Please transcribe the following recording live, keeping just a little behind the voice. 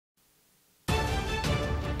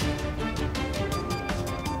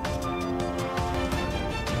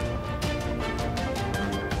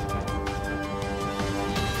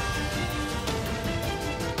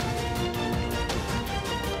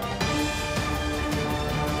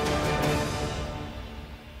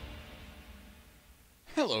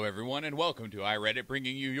Hello, everyone, and welcome to iReadit,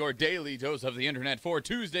 bringing you your daily dose of the internet for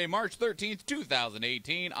Tuesday, March 13th,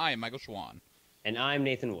 2018. I am Michael Schwahn. And I'm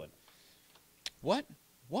Nathan Wood. What?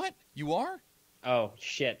 What? You are? Oh,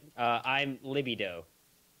 shit. I'm Libido.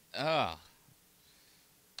 I'm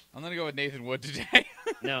going to go with Nathan Wood today.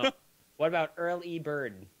 No. What about Earl E.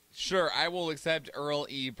 Bird? Sure, I will accept Earl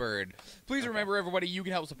E. Bird. Please remember, everybody, you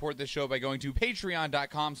can help support this show by going to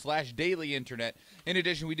patreon.com/dailyinternet. In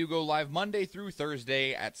addition, we do go live Monday through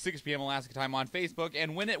Thursday at 6 p.m. Alaska time on Facebook.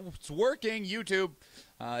 And when it's working, YouTube,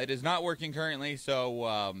 it is not working currently,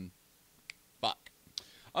 so, fuck.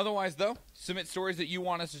 Otherwise, though, submit stories that you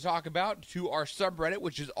want us to talk about to our subreddit,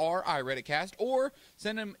 which is our iRedditcast, or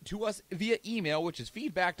send them to us via email, which is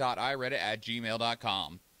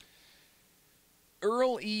feedback.ireddit@gmail.com.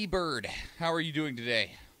 Earl E. Bird, how are you doing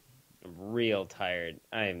today? I'm real tired.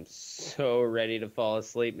 I am so ready to fall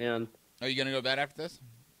asleep, man. Are you going to go to bed after this?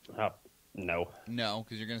 No. No,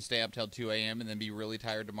 because you're going to stay up till 2 a.m. and then be really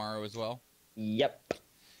tired tomorrow as well? Yep.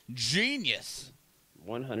 Genius!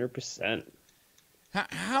 100%.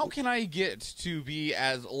 How can I get to be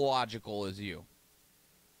as logical as you?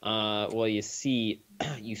 Well, you see,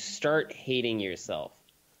 you start hating yourself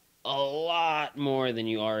a lot more than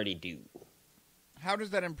you already do. How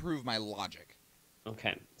does that improve my logic?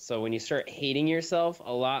 Okay, so when you start hating yourself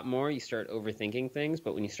a lot more, you start overthinking things,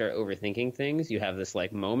 but when you start overthinking things, you have this,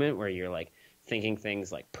 moment where you're, thinking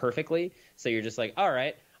things, perfectly, so you're just like, all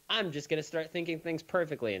right, I'm just going to start thinking things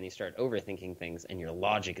perfectly, and you start overthinking things, and your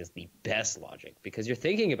logic is the best logic, because you're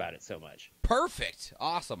thinking about it so much. Perfect!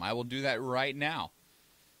 Awesome, I will do that right now.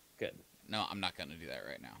 Good. No, I'm not going to do that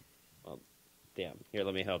right now. Well, damn. Here,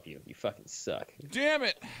 let me help you. You fucking suck. Damn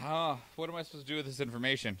it! What am I supposed to do with this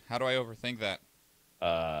information? How do I overthink that?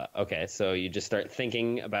 Okay, so you just start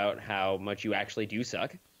thinking about how much you actually do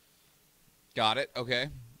suck. Got it, okay.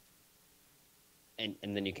 And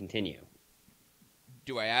then you continue.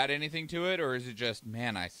 Do I add anything to it, or is it just,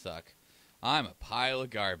 man, I suck? I'm a pile of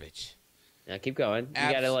garbage. Now keep going. You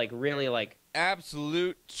gotta, really,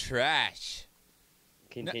 absolute trash.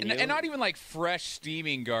 Continue. And not even, fresh,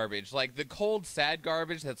 steaming garbage. The cold, sad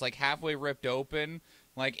garbage that's, halfway ripped open.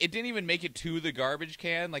 It didn't even make it to the garbage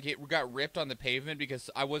can. It got ripped on the pavement because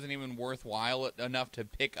I wasn't even worthwhile enough to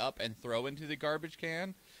pick up and throw into the garbage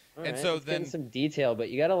can. All and right, so let's then get in some detail, but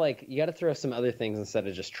you gotta throw some other things instead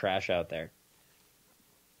of just trash out there.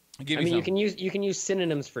 You can use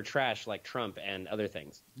synonyms for trash like Trump and other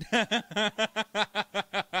things. I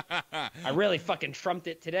really fucking trumped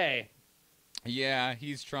it today. Yeah,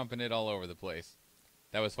 he's trumping it all over the place.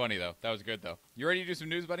 That was funny, though. That was good, though. You ready to do some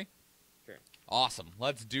news, buddy? Sure. Awesome.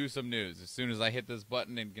 Let's do some news as soon as I hit this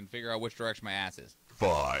button and can figure out which direction my ass is.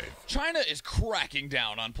 5. China is cracking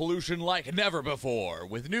down on pollution like never before,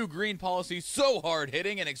 with new green policies so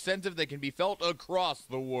hard-hitting and extensive they can be felt across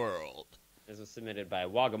the world. This was submitted by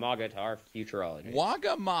Wagamaga to our futurology.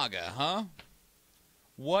 Wagamaga, huh?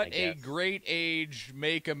 What a great age,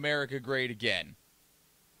 make America great again.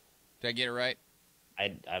 Did I get it right? I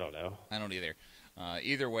don't know. I don't either.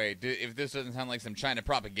 Either way, if this doesn't sound like some China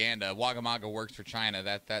propaganda, Wagamaga works for China.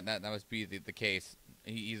 That must be the case.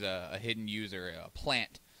 He's a hidden user, a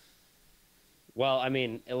plant. Well,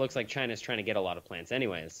 it looks like China's trying to get a lot of plants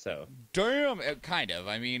anyways, so... Damn! Kind of.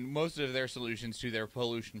 Most of their solutions to their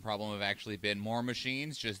pollution problem have actually been more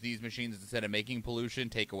machines. Just these machines, instead of making pollution,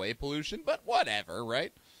 take away pollution. But whatever,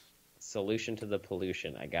 right? Solution to the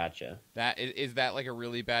pollution. I gotcha. Is that a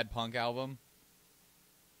really bad punk album?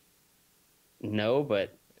 No,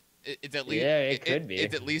 but... It's at least... Yeah, it could be.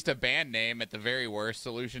 It's at least a band name at the very worst.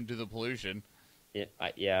 Solution to the pollution.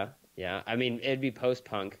 Yeah. It'd be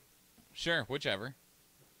post-punk. Sure, whichever.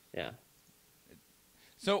 Yeah.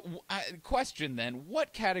 So, question then,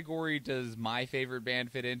 what category does my favorite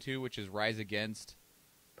band fit into, which is Rise Against?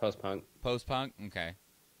 Post-punk. Post-punk? Okay.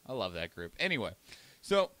 I love that group. Anyway,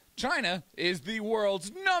 so China is the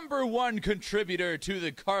world's #1 contributor to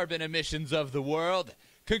the carbon emissions of the world.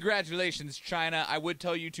 Congratulations, China. I would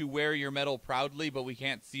tell you to wear your medal proudly, but we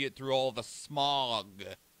can't see it through all the smog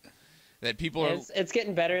that people are... It's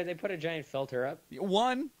getting better. They put a giant filter up.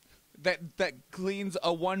 One... That cleans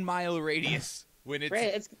a 1 mile radius when it's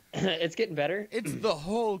right. It's getting better. It's the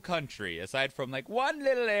whole country, aside from one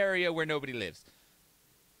little area where nobody lives.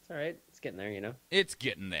 It's all right. It's getting there, It's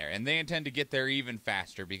getting there, and they intend to get there even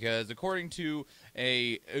faster because, according to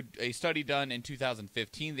a study done in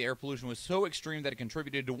 2015, the air pollution was so extreme that it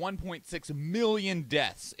contributed to 1.6 million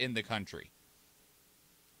deaths in the country.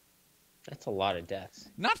 That's a lot of deaths.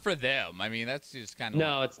 Not for them. I mean, that's just kind of...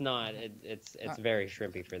 No, it's not. It's very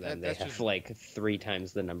shrimpy for them. They have just, like 3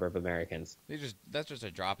 times the number of Americans. That's just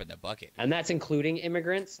a drop in the bucket. And that's including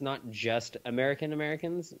immigrants, not just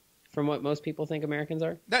Americans, from what most people think Americans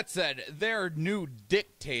are. That said, their new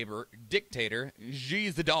dictator,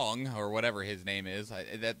 Xi Zedong, or whatever his name is,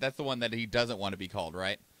 that's the one that he doesn't want to be called,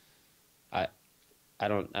 right? I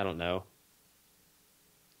don't know.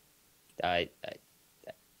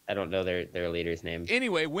 I don't know their leader's name.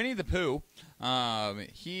 Anyway, Winnie the Pooh,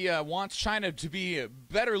 he wants China to be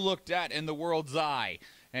better looked at in the world's eye.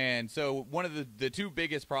 And so one of the 2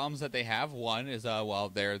 biggest problems that they have, one is,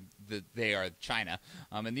 they are China.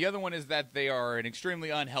 And the other one is that they are an extremely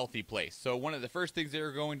unhealthy place. So one of the first things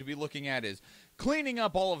they're going to be looking at is cleaning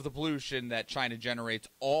up all of the pollution that China generates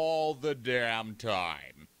all the damn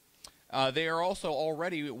time. They are also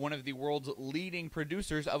already one of the world's leading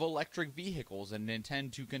producers of electric vehicles and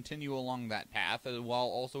intend to continue along that path while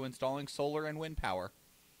also installing solar and wind power.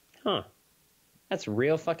 Huh. That's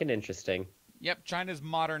real fucking interesting. Yep, China's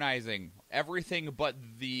modernizing everything but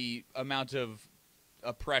the amount of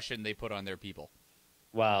oppression they put on their people.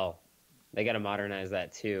 Well, they got to modernize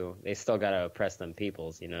that too. They still got to oppress them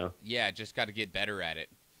peoples, you know? Yeah, just got to get better at it.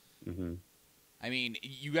 Mm-hmm. I mean,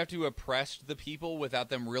 you have to oppress the people without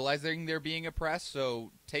them realizing they're being oppressed,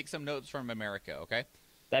 so take some notes from America, okay?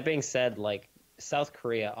 That being said, like, South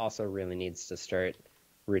Korea also really needs to start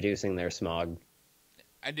reducing their smog.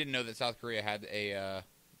 I didn't know that South Korea had a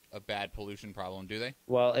bad pollution problem, do they?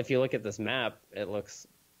 Well, if you look at this map, it looks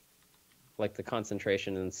like the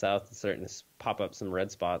concentration in the south is starting to pop up some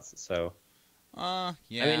red spots, so... yeah.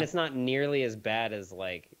 I mean, it's not nearly as bad as,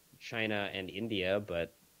 like, China and India,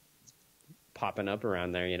 but... popping up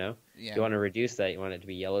around there, you know. Yeah. If you want to reduce that, you want it to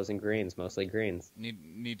be yellows and greens, mostly greens.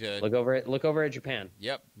 Need to look over at Japan.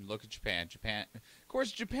 Yep, look at Japan. Of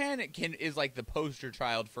course, Japan is like the poster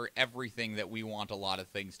child for everything that we want a lot of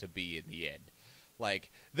things to be in the end.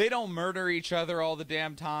 Like, they don't murder each other all the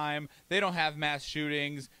damn time. They don't have mass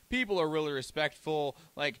shootings. People are really respectful.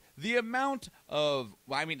 Like, the amount of...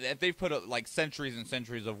 I mean, they've put, like, centuries and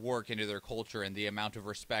centuries of work into their culture, and the amount of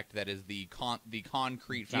respect that is the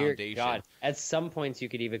concrete foundation. Dear God. At some points, you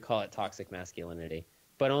could even call it toxic masculinity,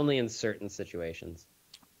 but only in certain situations.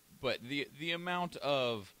 But the amount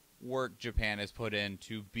of work Japan has put in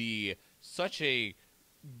to be such a...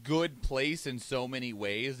 good place in so many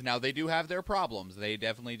ways. Now, they do have their problems. They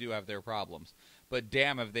definitely do have their problems. But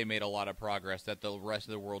damn, have they made a lot of progress that the rest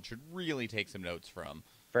of the world should really take some notes from.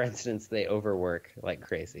 For instance, they overwork like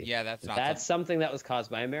crazy. Yeah, that's something that was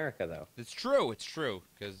caused by America, though. It's true,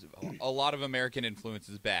 because a lot of American influence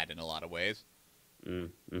is bad in a lot of ways.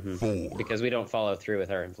 Mm-hmm. Because we don't follow through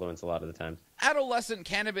with our influence a lot of the time. Adolescent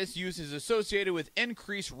cannabis use is associated with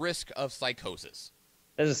increased risk of psychosis.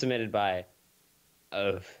 This is submitted by...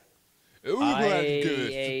 Bip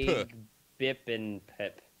and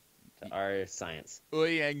Pip to our science. Oh,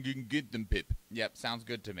 yeah, get them, Pip. Yep, sounds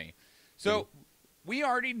good to me. So, we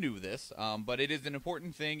already knew this, but it is an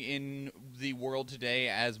important thing in the world today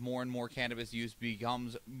as more and more cannabis use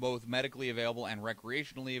becomes both medically available and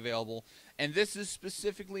recreationally available. And this is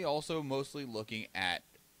specifically also mostly looking at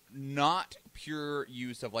not pure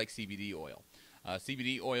use of, like, CBD oil.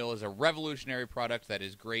 CBD oil is a revolutionary product that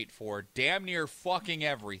is great for damn near fucking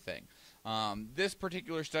everything. This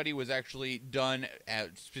particular study was actually done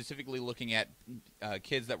specifically looking at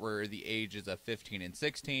kids that were the ages of 15 and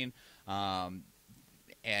 16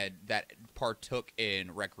 and that partook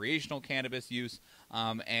in recreational cannabis use,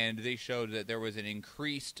 and they showed that there was an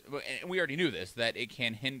increased, and we already knew this, that it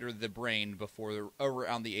can hinder the brain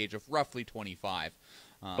around the age of roughly 25.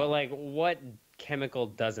 But, like, what chemical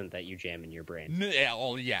doesn't that you jam in your brain?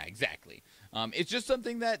 Yeah, exactly. It's just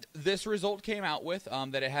something that this result came out with,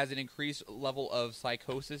 that it has an increased level of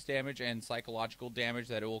psychosis damage and psychological damage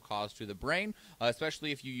that it will cause to the brain,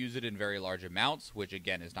 especially if you use it in very large amounts, which,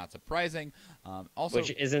 again, is not surprising.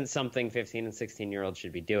 Which isn't something 15 and 16-year-olds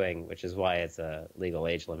should be doing, which is why it's a legal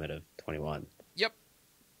age limit of 21. Yep.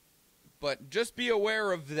 But just be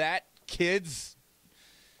aware of that, kids.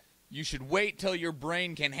 You should wait till your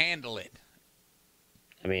brain can handle it.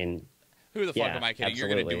 I mean, who the fuck am I kidding? Absolutely. You're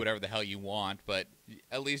going to do whatever the hell you want, but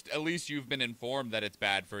at least you've been informed that it's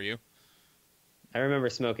bad for you. I remember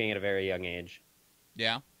smoking at a very young age.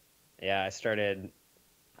 Yeah? Yeah,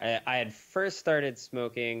 I had first started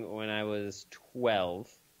smoking when I was 12,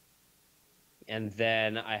 and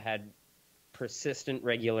then I had persistent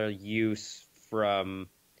regular use from,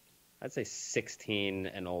 I'd say, 16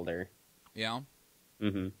 and older. Yeah?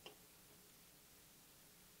 Mm-hmm.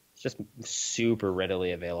 Just super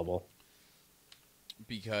readily available.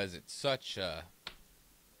 Because it's such a...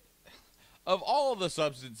 of all of the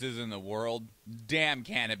substances in the world, damn,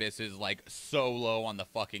 cannabis is, like, so low on the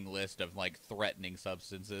fucking list of, like, threatening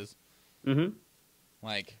substances. Mm-hmm.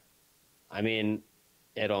 Like, I mean,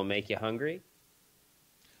 it'll make you hungry.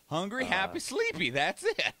 Hungry, happy, sleepy. That's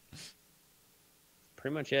it.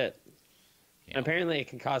 Pretty much it. Yeah. Apparently, it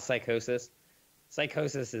can cause psychosis.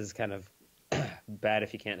 Psychosis is kind of bad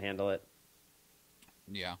if you can't handle it.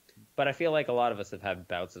 Yeah. But I feel like a lot of us have had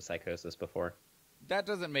bouts of psychosis before. That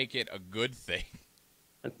doesn't make it a good thing.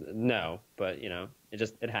 No, but,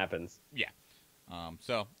 it happens. Yeah.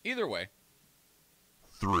 So, either way.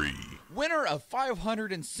 3. Winner of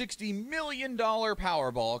 $560 million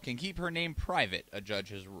Powerball can keep her name private, a judge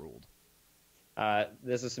has ruled.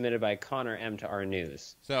 This was submitted by Connor M. to our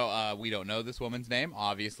news. So, we don't know this woman's name,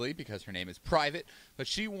 obviously, because her name is private, but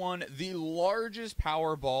she won the largest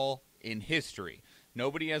Powerball in history.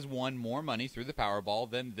 Nobody has won more money through the Powerball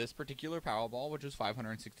than this particular Powerball, which is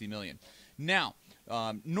 $560 million. Now,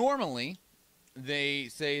 normally, they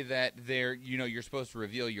say that you're supposed to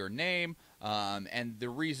reveal your name, and the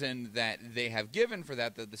reason that they have given for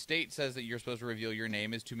that the state says that you're supposed to reveal your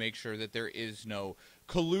name is to make sure that there is no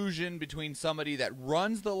collusion between somebody that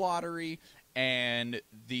runs the lottery and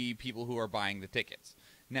the people who are buying the tickets.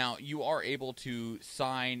 Now, you are able to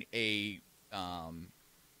sign on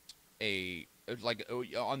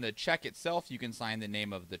the check itself, you can sign the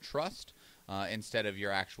name of the trust instead of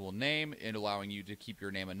your actual name, and allowing you to keep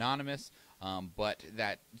your name anonymous. But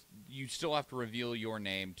that you still have to reveal your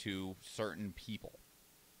name to certain people.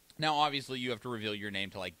 Now, obviously, you have to reveal your name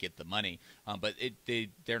to, like, get the money, but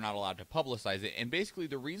they're not allowed to publicize it. And basically,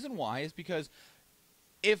 the reason why is because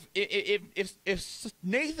if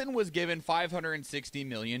Nathan was given $560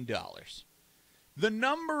 million, the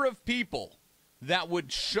number of people that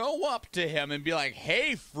would show up to him and be like,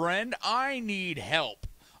 "Hey, friend, I need help.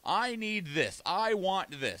 I need this. I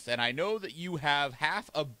want this. And I know that you have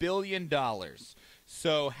 $500 million.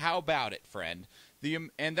 So how about it, friend?"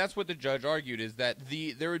 And that's what the judge argued, is that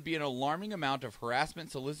there would be an alarming amount of harassment,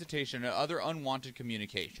 solicitation, and other unwanted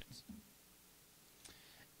communications.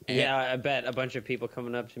 Yeah, I bet a bunch of people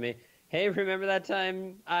coming up to me, "Hey, remember that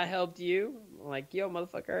time I helped you?" I'm like, "Yo,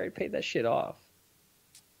 motherfucker, I already paid that shit off."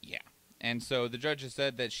 Yeah. And so the judge has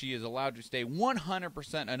said that she is allowed to stay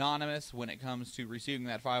 100% anonymous when it comes to receiving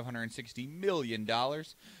that $560 million,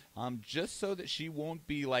 just so that she won't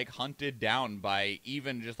be, like, hunted down by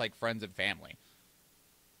even just, like, friends and family.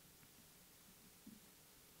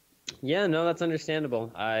 Yeah, no, that's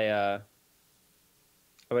understandable. I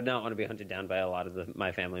would not want to be hunted down by a lot of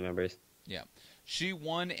my family members. Yeah. She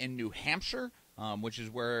won in New Hampshire, which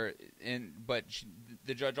is where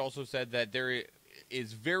the judge also said that there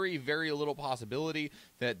is very, very little possibility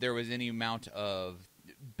that there was any amount of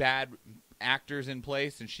bad actors in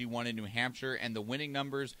place, and she won in New Hampshire, and the winning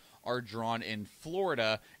numbers are drawn in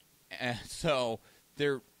Florida, so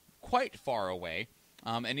they're quite far away.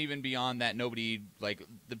 And even beyond that, nobody, like,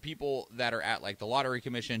 the people that are at, like, the lottery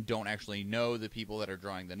commission don't actually know the people that are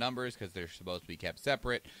drawing the numbers because they're supposed to be kept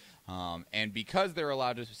separate. And because they're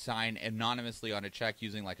allowed to sign anonymously on a check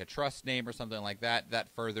using, like, a trust name or something like that, that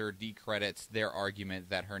further decredits their argument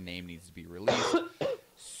that her name needs to be released.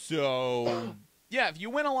 So, yeah, if you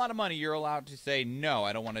win a lot of money, you're allowed to say, "No,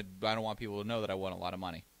 I don't want people to know that I won a lot of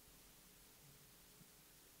money."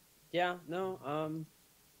 Yeah, no,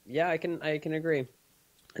 yeah, I can agree.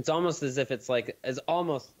 It's almost as if it's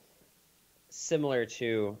almost similar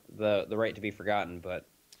to the right to be forgotten, but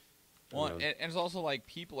well, and it's also like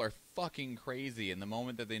people are fucking crazy, and the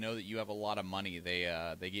moment that they know that you have a lot of money,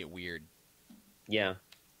 they get weird. Yeah,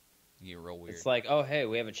 they get real weird. It's like, "Oh, hey,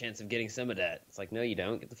 we have a chance of getting some of that." It's like, no, you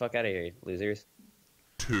don't. Get the fuck out of here, losers.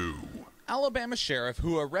 2. Alabama sheriff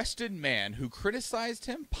who arrested man who criticized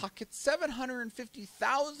him pockets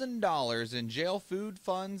 $750,000 in jail food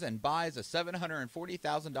funds and buys a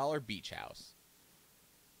 $740,000 beach house.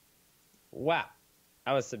 Wow.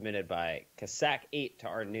 That was submitted by Casack 8 to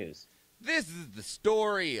our news. This is the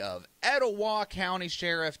story of Etowah County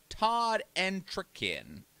Sheriff Todd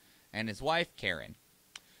Entrikin and his wife Karen.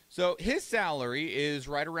 So his salary is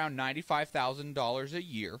right around $95,000 a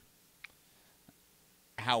year.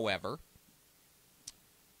 However,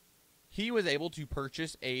 he was able to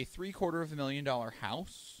purchase a $750,000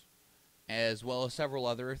 house, as well as several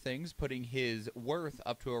other things, putting his worth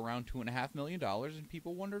up to around $2.5 million, and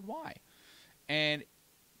people wondered why. And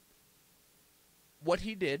what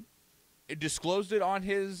he did, it disclosed it on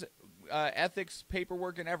his ethics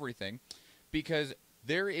paperwork and everything, because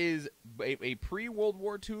there is a pre-World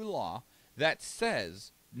War II law that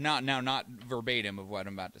says, not verbatim of what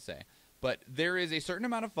I'm about to say, but there is a certain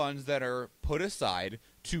amount of funds that are put aside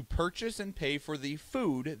to purchase and pay for the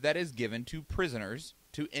food that is given to prisoners,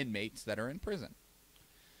 to inmates that are in prison.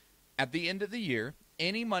 At the end of the year,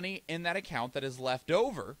 any money in that account that is left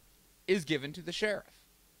over is given to the sheriff,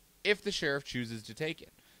 if the sheriff chooses to take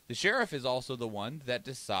it. The sheriff is also the one that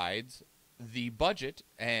decides the budget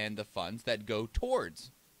and the funds that go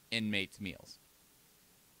towards inmates' meals.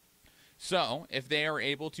 So, if they are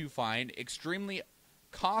able to find extremely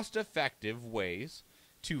cost-effective ways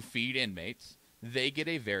to feed inmates, they get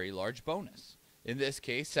a very large bonus. In this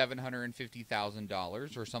case,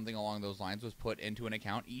 $750,000 or something along those lines was put into an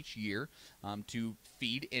account each year to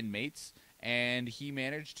feed inmates, and he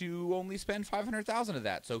managed to only spend $500,000 of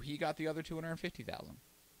that, so he got the other $250,000.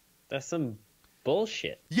 That's some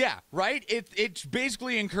bullshit. Yeah, right? It's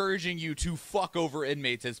basically encouraging you to fuck over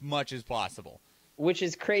inmates as much as possible. Which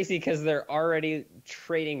is crazy because they're already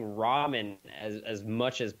trading ramen as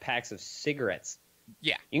much as packs of cigarettes.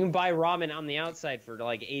 Yeah. You can buy ramen on the outside for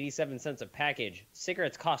like 87 cents a package.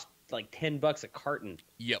 Cigarettes cost like $10 a carton.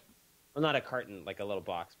 Yep. Well, not a carton, like a little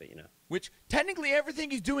box, but you know. Which, technically,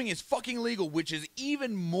 everything he's doing is fucking legal, which is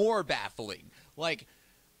even more baffling. Like,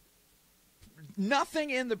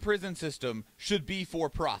 nothing in the prison system should be for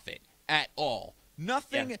profit at all.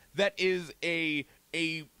 Nothing that is a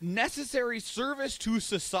necessary service to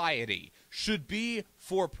society should be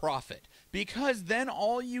for profit, because then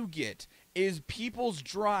all you get is people's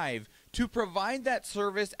drive to provide that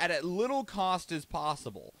service at as little cost as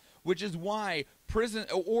possible, which is why prison,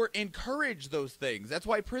 or encourage those things. That's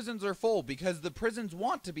why prisons are full, because the prisons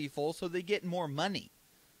want to be full so they get more money.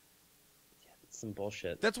 Yeah, that's some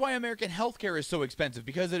bullshit. That's why American healthcare is so expensive,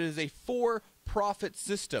 because it is a for-profit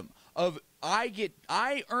system of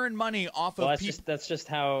I earn money off of people. That's just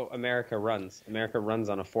how America runs. America runs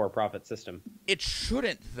on a for-profit system. It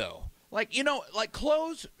shouldn't, though. Like, you know, like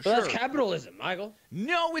clothes, But sure. that's capitalism, Michael.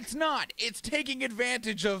 No, it's not. It's taking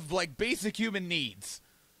advantage of, like, basic human needs.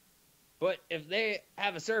 But if they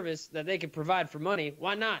have a service that they can provide for money,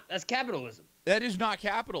 why not? That's capitalism. That is not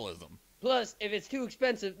capitalism. Plus, if it's too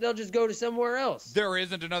expensive, they'll just go to somewhere else. There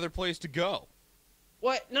isn't another place to go.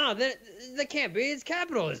 What? No, that can't be. It's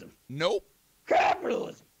capitalism. Nope.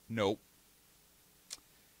 Capitalism. Nope.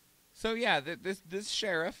 So, yeah, this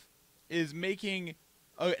sheriff is making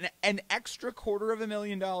an extra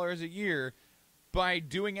 $250,000 a year by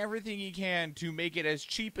doing everything he can to make it as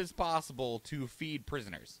cheap as possible to feed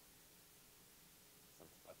prisoners. Some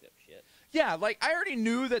fucked up shit. Yeah, like, I already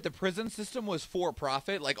knew that the prison system was for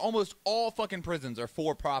profit. Like, almost all fucking prisons are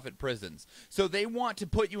for-profit prisons. So they want to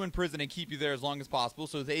put you in prison and keep you there as long as possible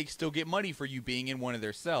so they still get money for you being in one of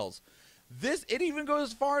their cells. It even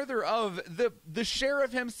goes farther of the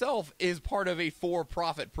sheriff himself is part of a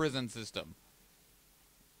for-profit prison system.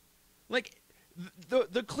 Like,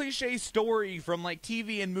 the cliche story from, like,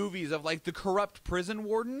 TV and movies of, like, the corrupt prison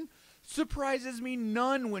warden surprises me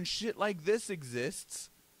none when shit like this exists.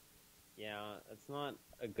 Yeah, it's not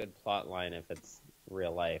a good plot line if it's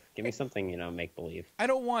real life. Give me something, you know, make believe. I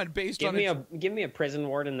don't want Give me a prison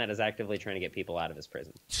warden that is actively trying to get people out of his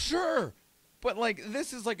prison. Sure, but like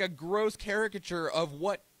this is like a gross caricature of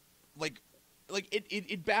what, like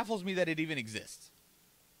it baffles me that it even exists.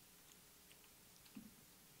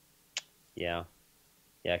 Yeah,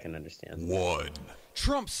 I can understand. 1.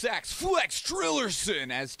 Trump sacks Rex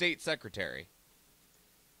Tillerson as state secretary.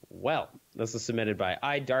 Well, this is submitted by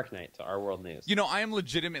iDarknight to Our World News. You know, I am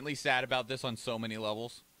legitimately sad about this on so many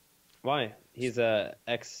levels. Why? He's a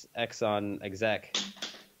Exxon exec.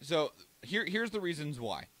 So here's the reasons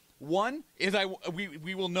why. One is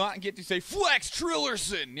we will not get to say Rex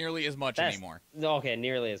Tillerson nearly as much anymore. Okay,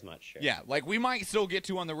 nearly as much, sure. Yeah, like we might still get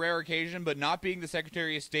to on the rare occasion, but not being the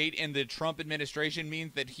Secretary of State in the Trump administration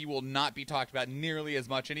means that he will not be talked about nearly as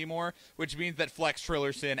much anymore, which means that Rex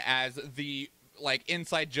Tillerson as the like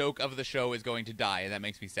inside joke of the show is going to die, and that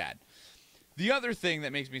makes me sad. The other thing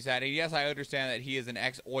that makes me sad, and yes, I understand that he is an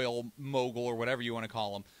ex-oil mogul or whatever you want to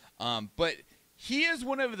call him, but he is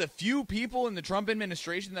one of the few people in the Trump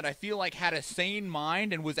administration that I feel like had a sane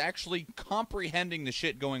mind and was actually comprehending the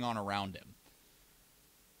shit going on around him.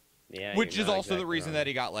 Yeah, which is also the reason that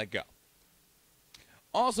he got let go.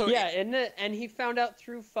 Also, yeah, and he found out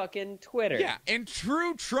through fucking Twitter. Yeah, in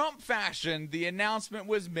true Trump fashion, the announcement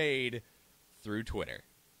was made through Twitter.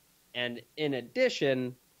 And in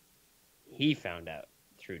addition, he found out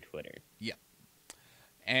through Twitter. Yep.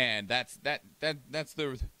 And that's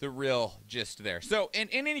the real gist there. So in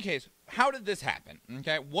any case, how did this happen?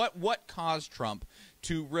 Okay, what caused Trump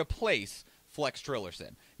to replace Rex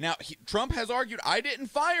Tillerson? Now Trump has argued, I didn't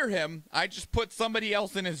fire him. I just put somebody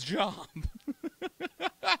else in his job.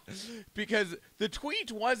 Because the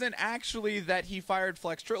tweet wasn't actually that he fired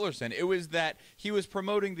Flex Tillerson. It was that he was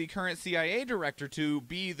promoting the current CIA director to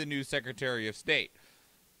be the new Secretary of State.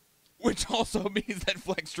 Which also means that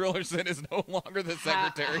Flex Tillerson is no longer the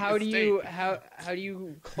Secretary of State. How do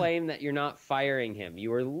you claim that you're not firing him? You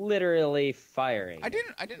were literally firing him.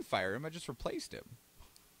 I didn't fire him. I just replaced him.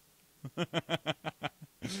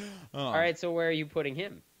 All right, so where are you putting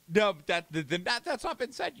him? No, that's not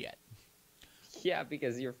been said yet. Yeah,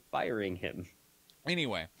 because you're firing him.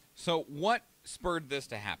 Anyway, so what spurred this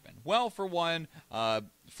to happen? Well, for one,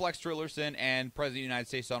 Flex Tillerson and President of the United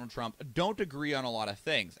States Donald Trump don't agree on a lot of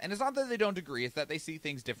things. And it's not that they don't agree, it's that they see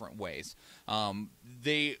things different ways. Flex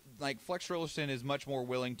Tillerson is much more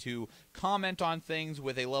willing to comment on things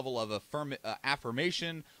with a level of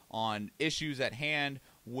affirmation on issues at hand,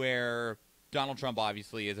 where Donald Trump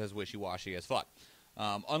obviously is as wishy-washy as fuck.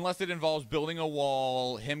 Unless it involves building a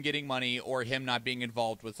wall, him getting money, or him not being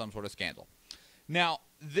involved with some sort of scandal. Now,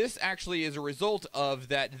 this actually is a result of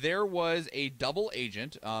that there was a double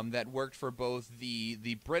agent that worked for both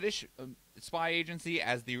the British spy agency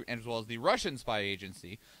as well as the Russian spy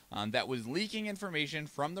agency that was leaking information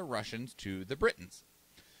from the Russians to the Britons.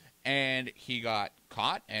 And he got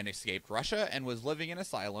caught and escaped Russia and was living in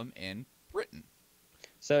asylum in Britain.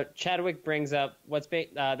 So Chadwick brings up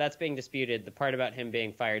that's being disputed. The part about him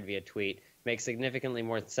being fired via tweet makes significantly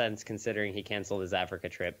more sense considering he canceled his Africa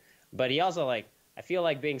trip. But he also, I feel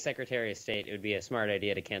like being Secretary of State, it would be a smart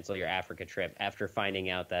idea to cancel your Africa trip after finding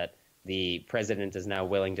out that the president is now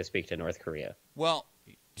willing to speak to North Korea. Well,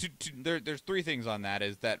 there's three things on that.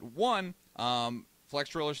 Is that one,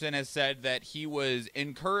 Flex Tillerson has said that he was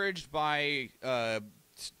encouraged by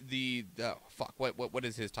what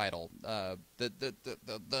is his title? The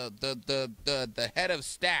head of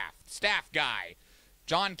staff guy,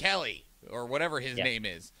 John Kelly, or whatever his name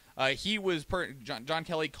is. John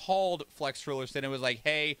Kelly called Flex Tillerson and was like,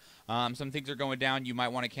 hey, some things are going down. You might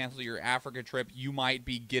want to cancel your Africa trip. You might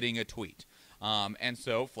be getting a tweet. And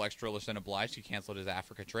so Flex Tillerson obliged. He canceled his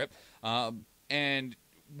Africa trip. And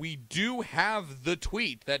we do have the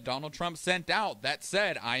tweet that Donald Trump sent out that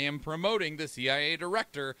said, I am promoting the CIA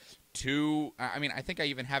director to, I think I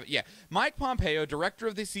even have it. Yeah. Mike Pompeo, director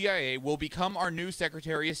of the CIA, will become our new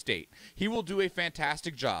Secretary of State. He will do a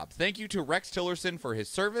fantastic job. Thank you to Rex Tillerson for his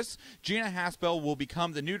service. Gina Haspel will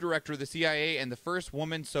become the new director of the CIA and the first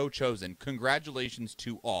woman so chosen. Congratulations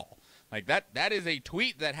to all. That is a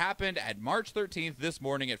tweet that happened at March 13th this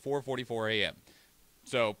morning at 4:44 a.m.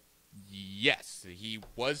 So, yes, he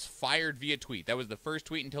was fired via tweet. That was the first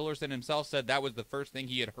tweet, and Tillerson himself said that was the first thing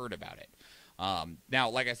he had heard about it. Now,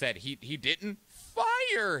 like I said, he didn't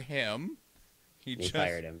fire him. He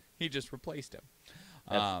fired him. He just replaced him.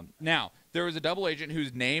 Now, there was a double agent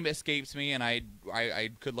whose name escapes me, and I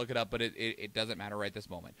could look it up, but it doesn't matter right this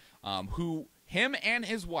moment, who him and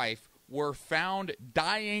his wife were found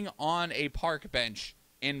dying on a park bench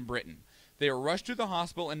in Britain. They were rushed to the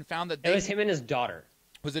hospital and found that it was him and his daughter.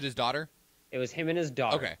 Was it his daughter? It was him and his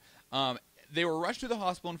daughter. Okay. They were rushed to the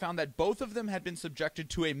hospital and found that both of them had been subjected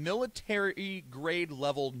to a military-grade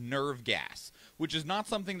level nerve gas, which is not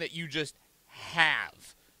something that you just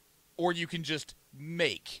have or you can just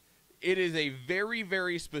make. It is a very,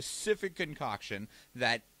 very specific concoction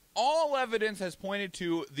that all evidence has pointed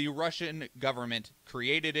to the Russian government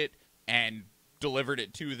created it and delivered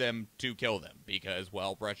it to them to kill them because,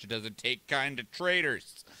 well, Russia doesn't take kind of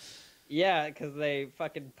traitors. Yeah, because they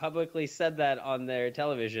fucking publicly said that on their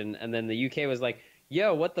television, and then the UK was like,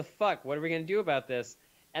 yo, what the fuck? What are we going to do about this?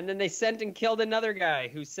 And then they sent and killed another guy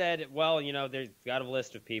who said, well, they've got a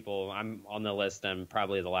list of people. I'm on the list. I'm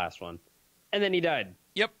probably the last one. And then he died.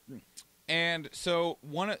 Yep. And so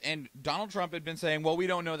Donald Trump had been saying, well, we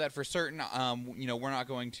don't know that for certain. We're not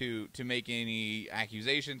going to make any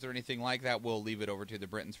accusations or anything like that. We'll leave it over to the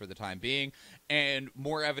Britons for the time being. And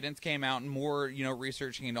more evidence came out and more,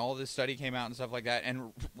 researching and all this study came out and stuff like that.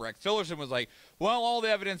 And Rex Tillerson was like, well, all the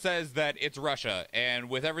evidence says that it's Russia. And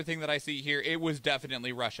with everything that I see here, it was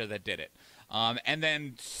definitely Russia that did it. And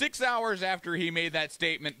then 6 hours after he made that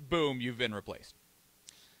statement, boom, you've been replaced.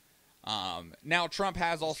 Now Trump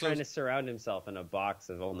has also trying to surround himself in a box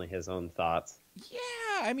of only his own thoughts.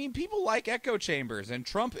 Yeah, people like echo chambers, and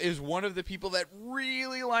Trump is one of the people that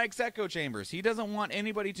really likes echo chambers. He doesn't want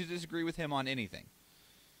anybody to disagree with him on anything.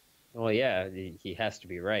 Well, yeah, he has to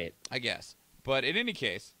be right, I guess. But in any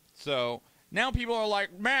case, so now people are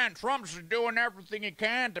like, man, Trump's doing everything he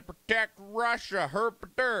can to protect Russia.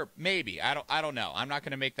 Herp. Maybe. I don't know. I'm not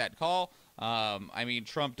going to make that call.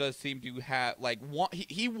 Trump does seem to have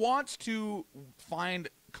he wants to find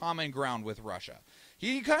common ground with Russia.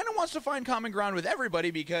 He kind of wants to find common ground with everybody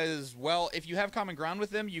because, well, if you have common ground with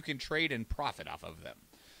them, you can trade and profit off of them.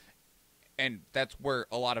 And that's where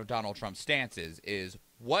a lot of Donald Trump's stance is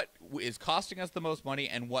what is costing us the most money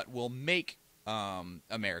and what will make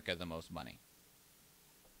America the most money.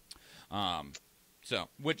 Well,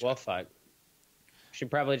 fuck. We should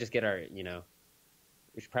probably just get our,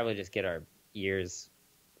 ears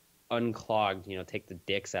unclogged, take the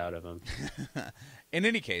dicks out of them. In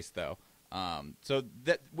any case, though, and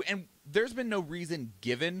there's been no reason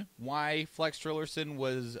given why Flex Trillerson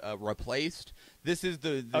was replaced. This is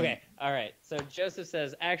the Okay, all right. So Joseph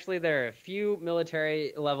says, actually, there are a few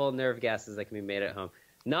military-level nerve gases that can be made at home.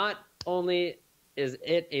 Not only is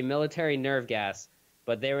it a military nerve gas,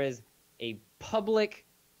 but there is a public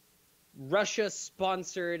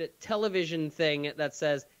Russia-sponsored television thing that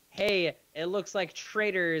says, hey, it looks like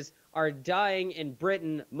traitors are dying in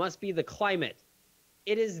Britain, must be the climate.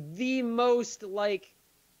 It is the most,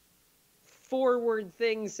 forward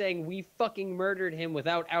thing saying we fucking murdered him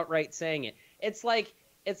without outright saying it. It's like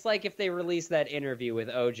if they released that interview with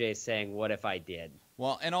OJ saying, what if I did?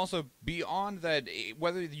 Well, and also beyond that,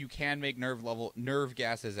 whether you can make nerve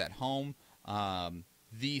gases at home,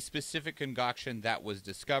 the specific concoction that was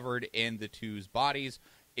discovered in the two's bodies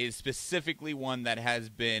is specifically one that has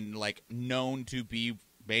been, known to be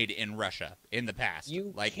made in Russia in the past.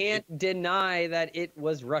 You can't deny that it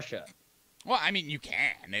was Russia. Well, I mean, you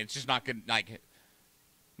can. It's just not good.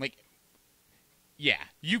 Yeah,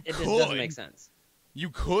 you could. It just doesn't make sense. You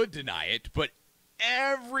could deny it, but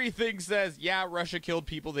everything says, yeah, Russia killed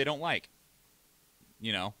people they don't like.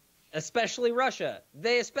 Especially Russia.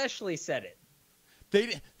 They especially said it.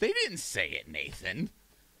 They didn't say it, Nathan.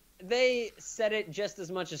 They said it just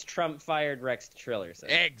as much as Trump fired Rex Tillerson.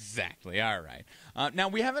 Exactly. All right. Now,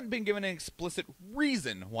 we haven't been given an explicit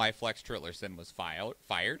reason why Flex Tillerson was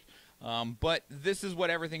fired, but this is what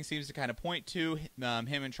everything seems to kind of point to.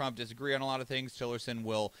 Him and Trump disagree on a lot of things. Tillerson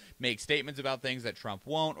will make statements about things that Trump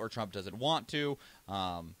won't or Trump doesn't want to.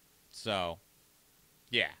 So,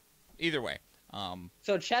 yeah. Either way.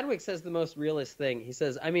 So Chadwick says the most realist thing. He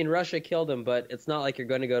says, I mean, Russia killed him, but it's not like you're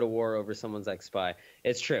going to go to war over someone's ex-spy.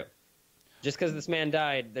 It's true. Just because this man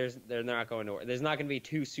died, they're not going to war. There's not going to be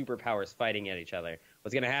two superpowers fighting at each other.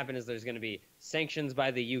 What's going to happen is there's going to be sanctions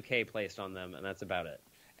by the UK placed on them, and that's about it.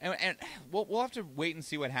 And we'll have to wait and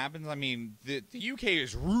see what happens. I mean, the UK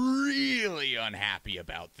is really unhappy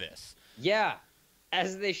about this. Yeah,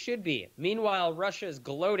 as they should be. Meanwhile, Russia is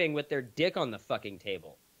gloating with their dick on the fucking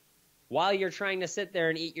table while you're trying to sit there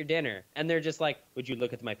and eat your dinner. And they're just like, would you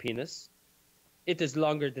look at my penis? It is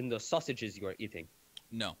longer than those sausages you are eating.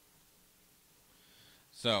 No.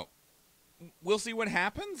 So, we'll see what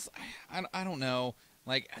happens. I don't know.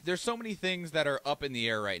 There's so many things that are up in the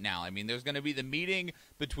air right now. I mean, there's going to be the meeting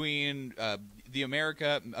between the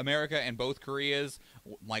America and both Koreas.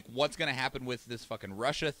 What's going to happen with this fucking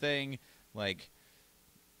Russia thing? I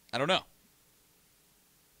don't know.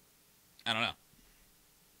 I don't know.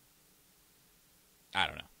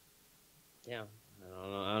 Yeah,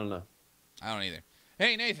 I don't know. I don't either.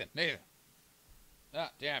 Hey, Nathan. Ah,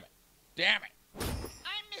 damn it. I'm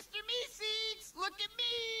Mr. Meeseeks. Look at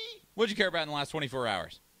me. What'd you care about in the last 24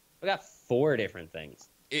 hours? We got 4 different things.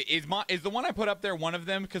 Is the one I put up there one of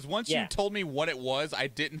them? Because once you told me what it was, I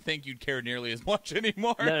didn't think you'd care nearly as much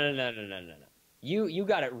anymore. No. You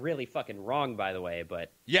got it really fucking wrong, by the way.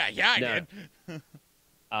 But yeah, I did.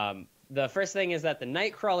 The first thing is that the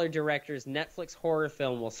Nightcrawler director's Netflix horror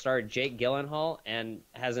film will star Jake Gyllenhaal and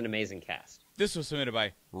has an amazing cast. This was submitted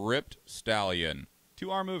by Ripped Stallion.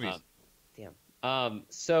 2R movies. Damn.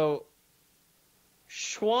 So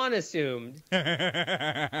Schwahn assumed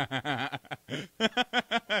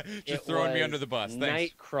just throwing me under the bus.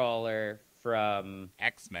 Thanks. Nightcrawler from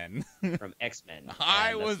X-Men.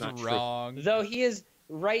 I was wrong. True. Though he is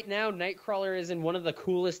right now, Nightcrawler is in one of the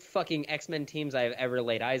coolest fucking X-Men teams I have ever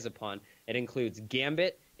laid eyes upon. It includes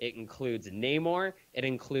Gambit. It includes Namor. It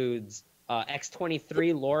includes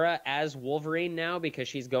X-23 Laura as Wolverine now because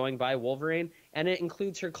she's going by Wolverine. And it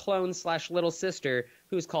includes her clone / little sister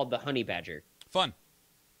who's called the Honey Badger. Fun.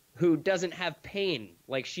 Who doesn't have pain.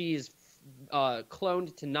 She's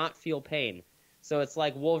cloned to not feel pain. So it's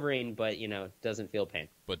like Wolverine, but, doesn't feel pain.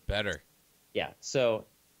 But better. Yeah. So,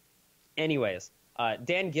 anyways,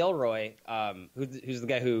 Dan Gilroy, who's the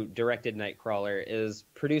guy who directed Nightcrawler, is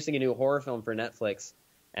producing a new horror film for Netflix.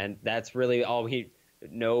 And that's really all we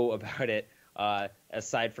know about it,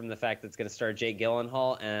 aside from the fact that it's going to star Jake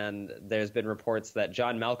Gyllenhaal. And there's been reports that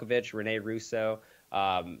John Malkovich, Rene Russo,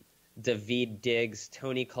 Daveed Diggs,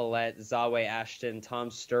 Toni Collette, Zawe Ashton, Tom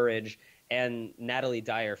Sturridge, and Natalie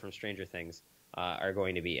Dyer from Stranger Things are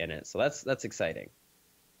going to be in it. So that's exciting.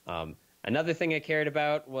 Another thing I cared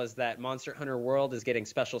about was that Monster Hunter World is getting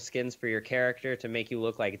special skins for your character to make you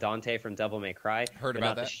look like Dante from Devil May Cry. Heard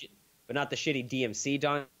about that. But not the shitty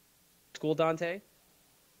DMC school Dante.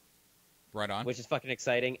 Right on. Which is fucking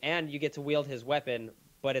exciting. And you get to wield his weapon,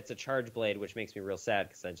 but it's a charge blade, which makes me real sad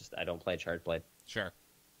because I don't play charge blade. Sure.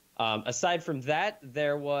 Aside from that,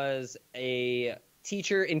 there was a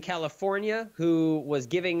teacher in California who was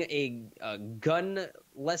giving a gun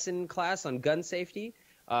lesson class on gun safety.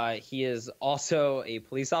 He is also a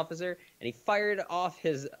police officer, and he fired off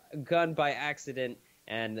his gun by accident,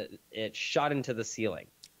 and it shot into the ceiling.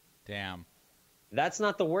 Damn. That's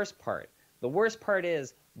not the worst part. The worst part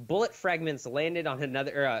is bullet fragments landed on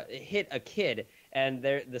hit a kid, and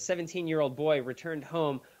the 17-year-old boy returned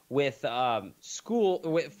home with from school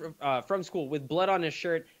with blood on his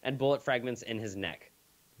shirt and bullet fragments in his neck.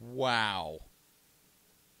 Wow.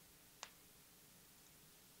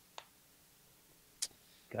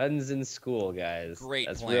 Guns in school, guys. Great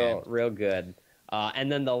That's plan. real good.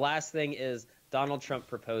 And then the last thing is Donald Trump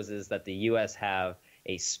proposes that the U.S. have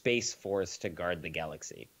a space force to guard the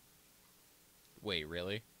galaxy. Wait,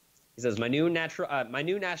 really? He says, my new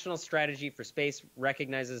national strategy for space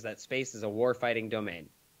recognizes that space is a war-fighting domain.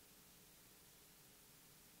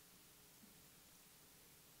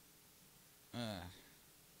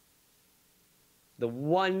 The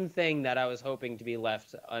one thing that I was hoping to be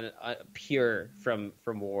left pure from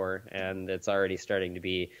war, and it's already starting to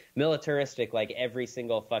be militaristic like every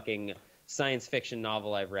single fucking science fiction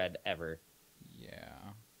novel I've read ever. Yeah.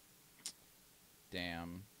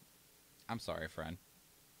 Damn. I'm sorry, friend.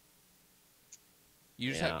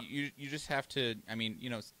 You just have to. I mean,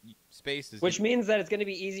 space is. Which means that it's going to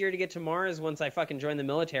be easier to get to Mars once I fucking join the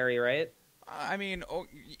military, right? I mean,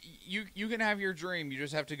 you can have your dream. You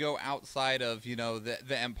just have to go outside of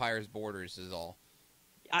the Empire's borders. Is all.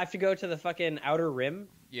 I have to go to the fucking outer rim.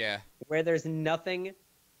 Yeah. Where there's nothing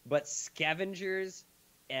but scavengers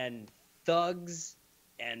and thugs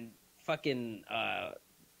and fucking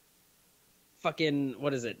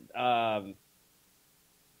what is it?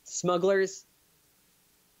 Smugglers.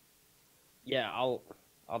 Yeah, I'll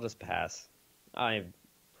just pass. I'm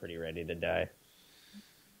pretty ready to die.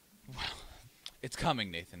 Well, it's coming,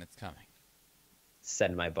 Nathan. It's coming.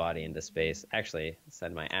 Send my body into space. Actually,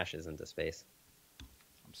 send my ashes into space.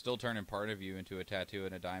 I'm still turning part of you into a tattoo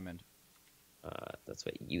and a diamond. That's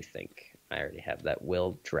what you think. I already have that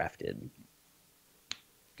will drafted.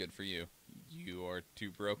 Good for you. You are too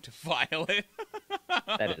broke to file it.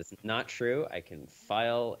 That is not true. I can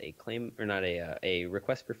file a claim, or not a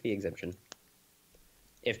request for fee exemption.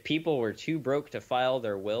 If people were too broke to file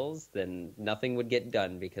their wills, then nothing would get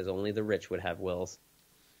done because only the rich would have wills.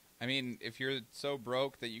 I mean, if you're so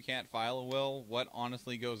broke that you can't file a will, what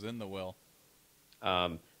honestly goes in the will?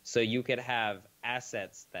 So you could have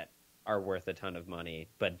assets that are worth a ton of money,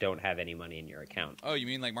 but don't have any money in your account. Oh, you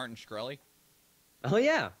mean like Martin Shkreli? Oh,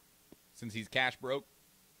 yeah. Since he's cash broke?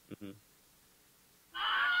 Mm-hmm.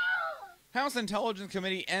 House Intelligence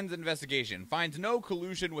Committee ends investigation. Finds no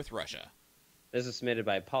collusion with Russia. This is submitted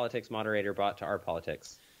by Politics Moderator Bot to Our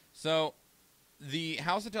Politics. So, the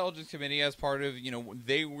House Intelligence Committee, as part of,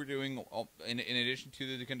 they were doing, in addition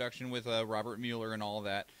to the conduction with Robert Mueller and all of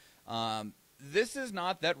that, this is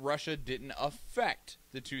not that Russia didn't affect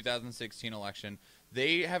the 2016 election.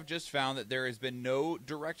 They have just found that there has been no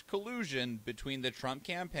direct collusion between the Trump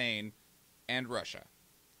campaign and Russia.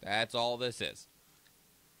 That's all this is.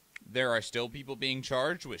 There are still people being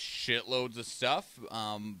charged with shitloads of stuff.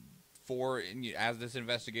 As this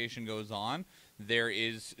investigation goes on, there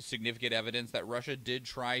is significant evidence that Russia did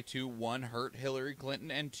try to, 1, hurt Hillary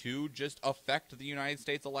Clinton, and 2, just affect the United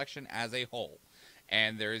States election as a whole.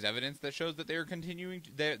 And there is evidence that shows that they are going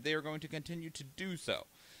to continue to do so.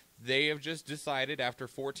 They have just decided, after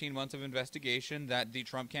 14 months of investigation, that the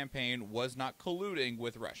Trump campaign was not colluding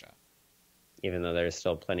with Russia. Even though there's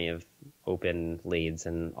still plenty of open leads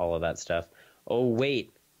and all of that stuff. Oh,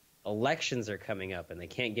 wait. Elections are coming up, and they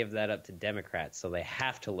can't give that up to Democrats, so they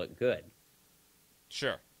have to look good.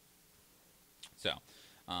 Sure. So,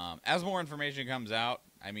 as more information comes out,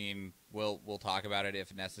 I mean, we'll talk about it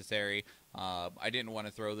if necessary. I didn't want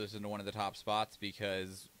to throw this into one of the top spots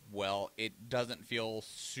because, well, it doesn't feel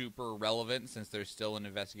super relevant since there's still an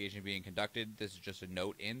investigation being conducted. This is just a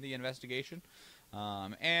note in the investigation.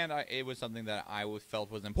 It was something that I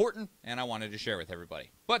felt was important, and I wanted to share with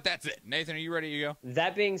everybody. But that's it. Nathan, are you ready to go?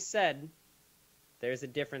 That being said, there's a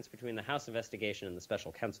difference between the House investigation and the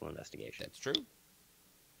special counsel investigation. That's true.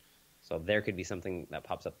 So there could be something that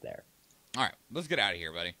pops up there. All right, let's get out of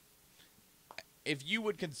here, buddy. If you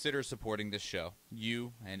would consider supporting this show,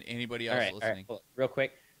 you and anybody else listening. All right, real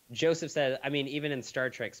quick, Joseph said, I mean, even in Star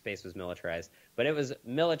Trek, space was militarized, but it was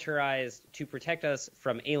militarized to protect us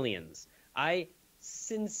from aliens. I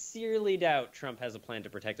sincerely doubt Trump has a plan to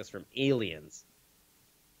protect us from aliens.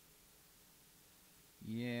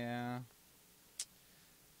 Yeah.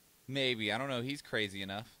 Maybe. I don't know. He's crazy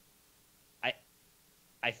enough.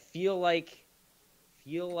 I feel like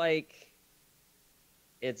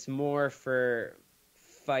it's more for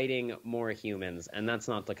fighting more humans, and that's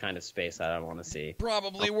not the kind of space I don't want to see.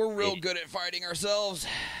 Probably. We're real good at fighting ourselves.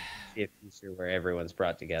 A future where everyone's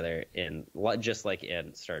brought together in just like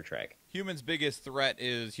in Star Trek. Humans' biggest threat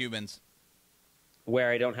is humans.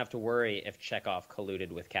 Where I don't have to worry if Chekhov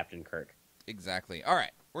colluded with Captain Kirk. Exactly. All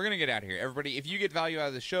right. We're going to get out of here. Everybody, if you get value out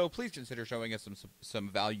of the show, please consider showing us some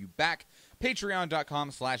value back.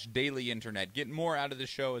 Patreon.com/dailyinternet. Get more out of the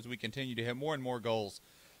show as we continue to hit more and more goals.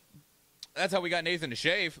 That's how we got Nathan to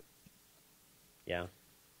shave. Yeah.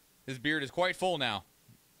 His beard is quite full now.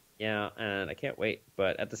 Yeah, and I can't wait.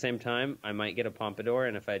 But at the same time, I might get a pompadour,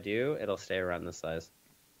 and if I do, it'll stay around this size.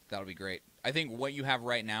 That'll be great. I think what you have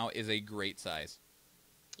right now is a great size.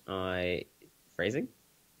 Phrasing?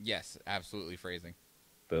 Yes, absolutely phrasing.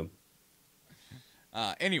 Boom.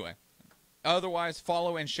 Anyway, otherwise,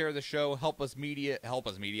 follow and share the show. Help us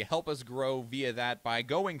grow via that by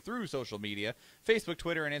going through social media, Facebook,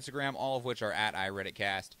 Twitter, and Instagram, all of which are at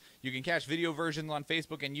iReaditCast. You can catch video versions on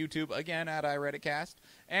Facebook and YouTube, again, at iReaditCast.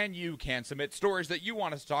 And you can submit stories that you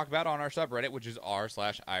want us to talk about on our subreddit, which is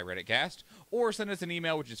r/iReaditCast, or send us an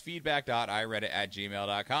email, which is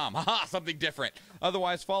feedback.ireadit@gmail.com. Haha, something different.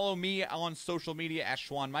 Otherwise, follow me on social media at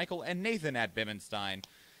Schwahn Michael and Nathan at Bimmenstein.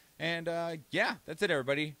 And, yeah, that's it,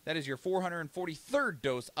 everybody. That is your 443rd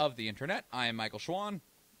dose of the internet. I am Michael Schwahn.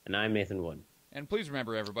 And I'm Nathan Wood. And please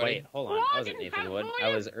remember, everybody. Wait, hold on. I wasn't Nathan Wood. I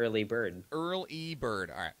was Early Bird. Earl E.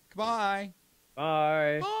 Bird. All right. Goodbye.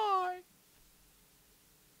 Bye. Bye.